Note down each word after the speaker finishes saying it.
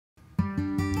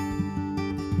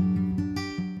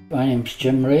My name's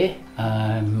Jim Rae.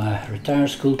 I'm a retired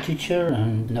school teacher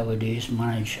and nowadays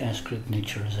manage Eskrigg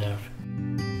Nature Reserve.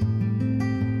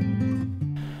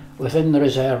 Within the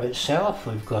reserve itself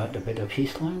we've got a bit of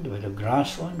heathland, a bit of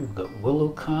grassland, we've got willow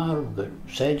carr, we've got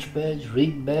sedge beds,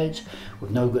 reed beds,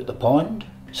 we've now got the pond.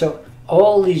 So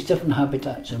all these different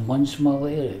habitats in one small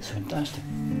area, it's fantastic.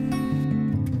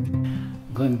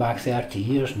 Going back 30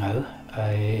 years now,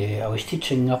 I was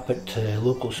teaching up at a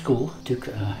local school, took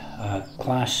a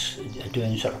class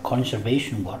doing sort of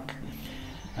conservation work,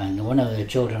 and one of the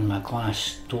children in my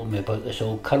class told me about this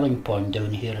old curling pond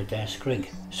down here at Eskrigg.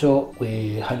 So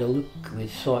we had a look, we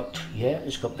thought, yeah,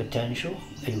 it's got potential,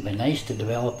 it would be nice to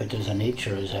develop it as a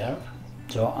nature reserve.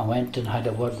 So I went and had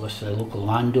a word with the local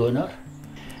landowner,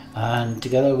 and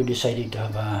together we decided to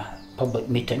have a public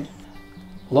meeting.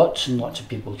 Lots and lots of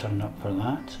people turned up for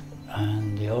that,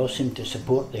 and they all seemed to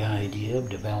support the idea of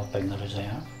developing the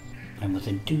reserve. And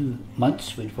within 2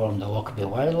 months we'd formed the Lockerbie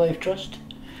Wildlife Trust.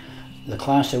 The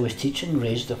class I was teaching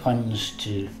raised the funds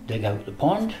to dig out the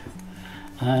pond,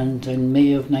 and in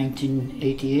May of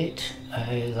 1988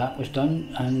 that was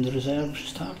done and the reserve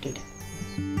started.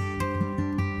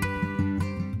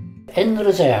 In the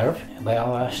reserve,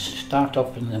 well, I start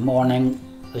up in the morning.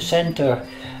 The centre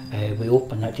we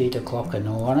open at 8 o'clock in the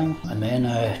morning, and then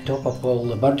I top up all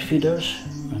the bird feeders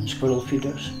and squirrel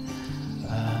feeders,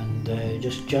 and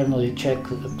just generally check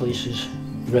that the place is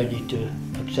ready to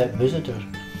accept visitors.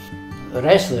 The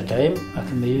rest of the time I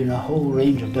can be doing a whole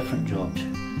range of different jobs.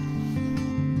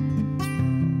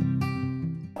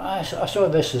 I saw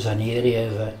this as an area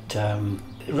that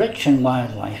rich in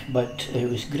wildlife, but it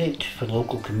was great for the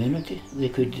local community. They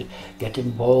could get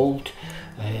involved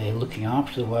looking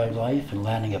after the wildlife and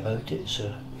learning about it,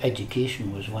 so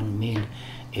education was one main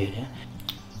area.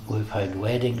 We've had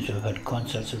weddings, we've had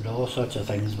concerts, we've had all sorts of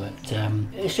things, but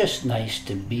it's just nice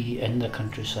to be in the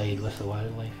countryside with the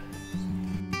wildlife.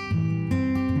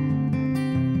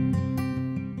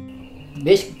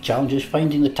 Basic challenge is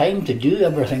finding the time to do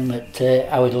everything that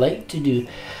I would like to do,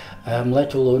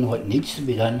 let alone what needs to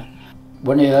be done.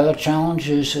 One of the other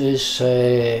challenges is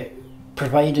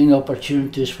providing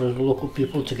opportunities for the local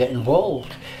people to get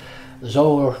involved. There's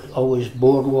always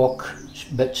boardwalk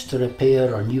bits to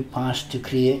repair or new paths to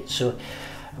create, so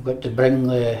I've got to bring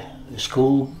the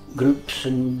school groups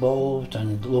involved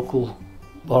and local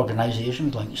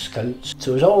organisations like Scouts.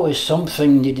 So there's always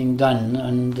something needing done,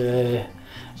 and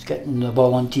it's getting the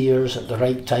volunteers at the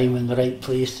right time in the right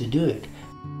place to do it.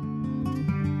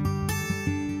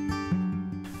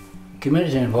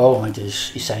 Community involvement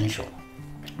is essential,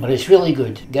 but it's really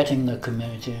good getting the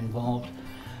community involved,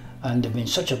 and they've been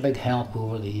such a big help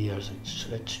over the years.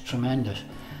 It's tremendous,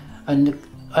 and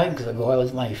I think the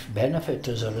wildlife benefit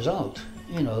as a result.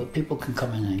 You know, people can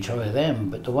come and enjoy them,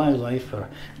 but the wildlife are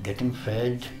getting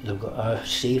fed, they've got a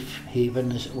safe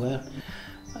haven, as it were.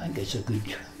 I think it's a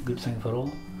good thing for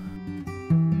all.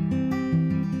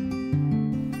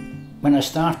 When I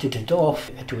started it off,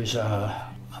 it was a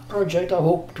project I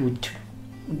hoped would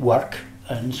work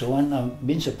and so on. I've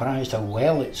been surprised how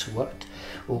well it's worked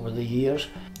over the years.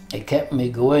 It kept me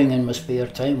going in my spare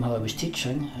time while I was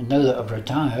teaching, and now that I've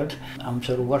retired, I'm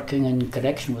sort of working in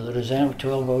connection with the reserve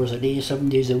 12 hours a day, 7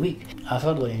 days a week. I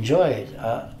thoroughly enjoy it.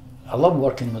 I love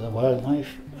working with the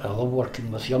wildlife. I love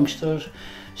working with youngsters,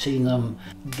 seeing them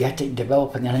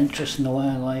developing an interest in the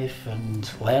wildlife and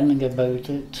learning about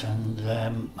it, and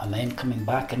then coming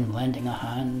back and lending a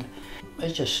hand.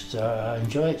 It's just, I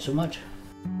enjoy it so much.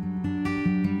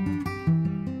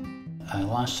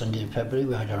 Last Sunday in February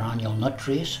we had our annual nut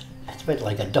race. It's a bit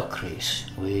like a duck race.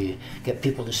 We get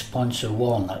people to sponsor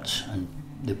walnuts, and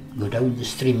they go down the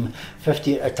stream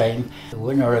 50 at a time. The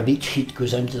winner of each heat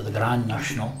goes into the Grand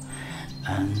National,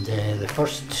 and the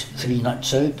first 3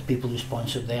 nuts out, the people who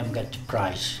sponsored them get the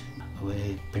prize.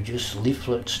 We produce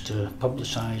leaflets to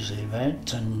publicise the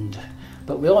event,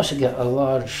 but we also get a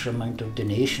large amount of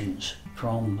donations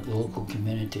from the local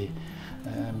community.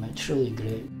 It's really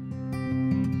great.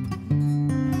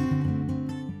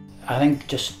 I think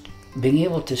just being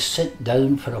able to sit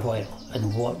down for a while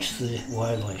and watch the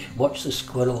wildlife, watch the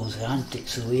squirrels, the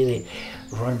antics, the way they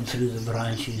run through the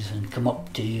branches and come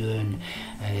up to you, and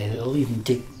they'll even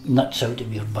take nuts out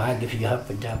of your bag if you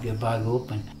happen to have your bag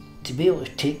open. To be able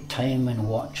to take time and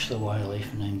watch the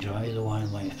wildlife and enjoy the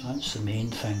wildlife, that's the main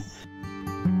thing.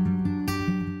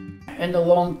 In the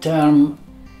long term,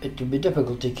 it will be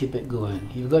difficult to keep it going.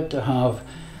 You've got to have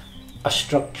a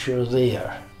structure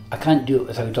there. I can't do it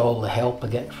without all the help I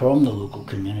get from the local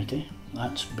community.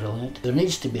 That's brilliant. There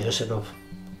needs to be a sort of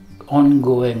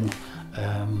ongoing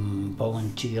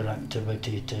volunteer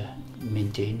activity to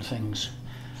maintain things.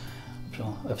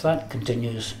 So if that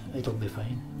continues, it'll be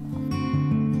fine.